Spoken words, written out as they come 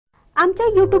आमच्या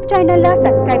YouTube चॅनलला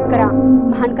subscribe करा,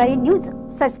 महानकारी न्यूज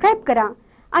सबस्क्राइब करा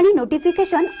आणि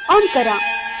नोटिफिकेशन ऑन करा।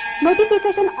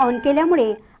 नोटिफिकेशन ऑन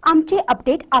केल्यामुळे आमचे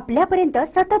अपडेट आपल्यापर्यंत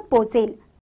सतत पोहोचेल।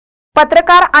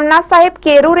 पत्रकार अण्णासाहेब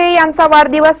केरुरे यांचा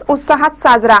वाढदिवस उत्साहात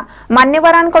साजरा,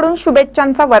 मान्यवरांकडून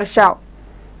शुभेच्छांचा वर्षाव।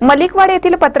 मलिकवाड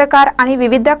येथील पत्रकार आणि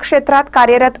विविध क्षेत्रात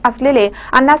कार्यरत असलेले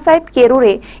अण्णासाहेब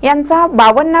केरुरे यांचा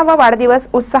 52वा वाढदिवस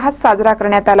उत्साहात साजरा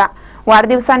करण्यात आला।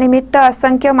 वाढदिवसानिमित्त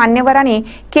असंख्य मान्यवरांनी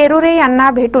केरुरे यांना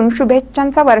भेटून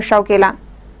शुभेच्छांचा वर्षाव केला।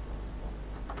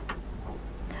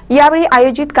 यावेळी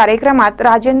आयोजित कार्यक्रमात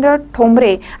राजेंद्र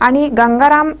ठोंबरे आणि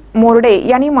गंगाराम मोरडे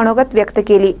यांनी मनोगत व्यक्त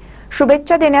केली।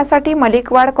 शुभेच्छा देण्यासाठी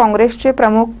मलिकवाड काँग्रेसचे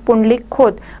प्रमुख पुंडलिक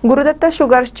खोत, गुरुदत्त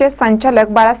शुगर्सचे संचालक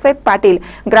बाळासाहेब पाटील,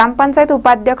 ग्रामपंचायत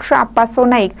उपाध्यक्ष आप्पासो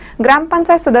नाईक,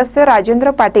 ग्रामपंचायत सदस्य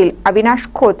राजेंद्र पाटील, अविनाश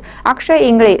खोत, अक्षय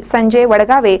इंगळे, संजय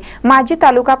वडगावे, माजी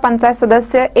तालुका पंचायत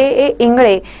सदस्य ए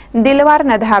इंगळे, दिलवार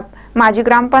नधाब, माजी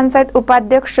ग्रामपंचायत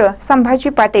उपाध्यक्ष संभाजी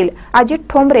पाटील, अजित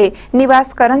ठोंबरे,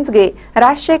 निवास करंजगे,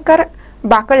 राजशेखर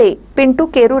बाकळे, पिंटू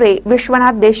केरुरे,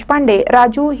 विश्वनाथ देशपांडे,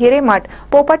 राजू हिरेमठ,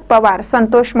 पोपट पवार,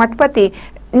 संतोष मठपती,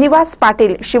 निवास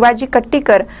पाटील, शिवाजी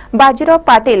कट्टीकर, बाजीराव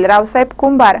पाटील, रावसाहेब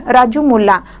कुंभार, राजू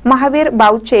मुल्ला, महावीर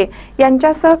बावचे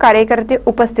यांच्यासह कार्यकर्ते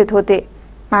उपस्थित होते।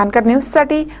 महानकर न्यूज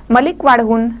साठी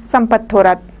मलिकवाडहून संपत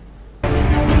थोरात।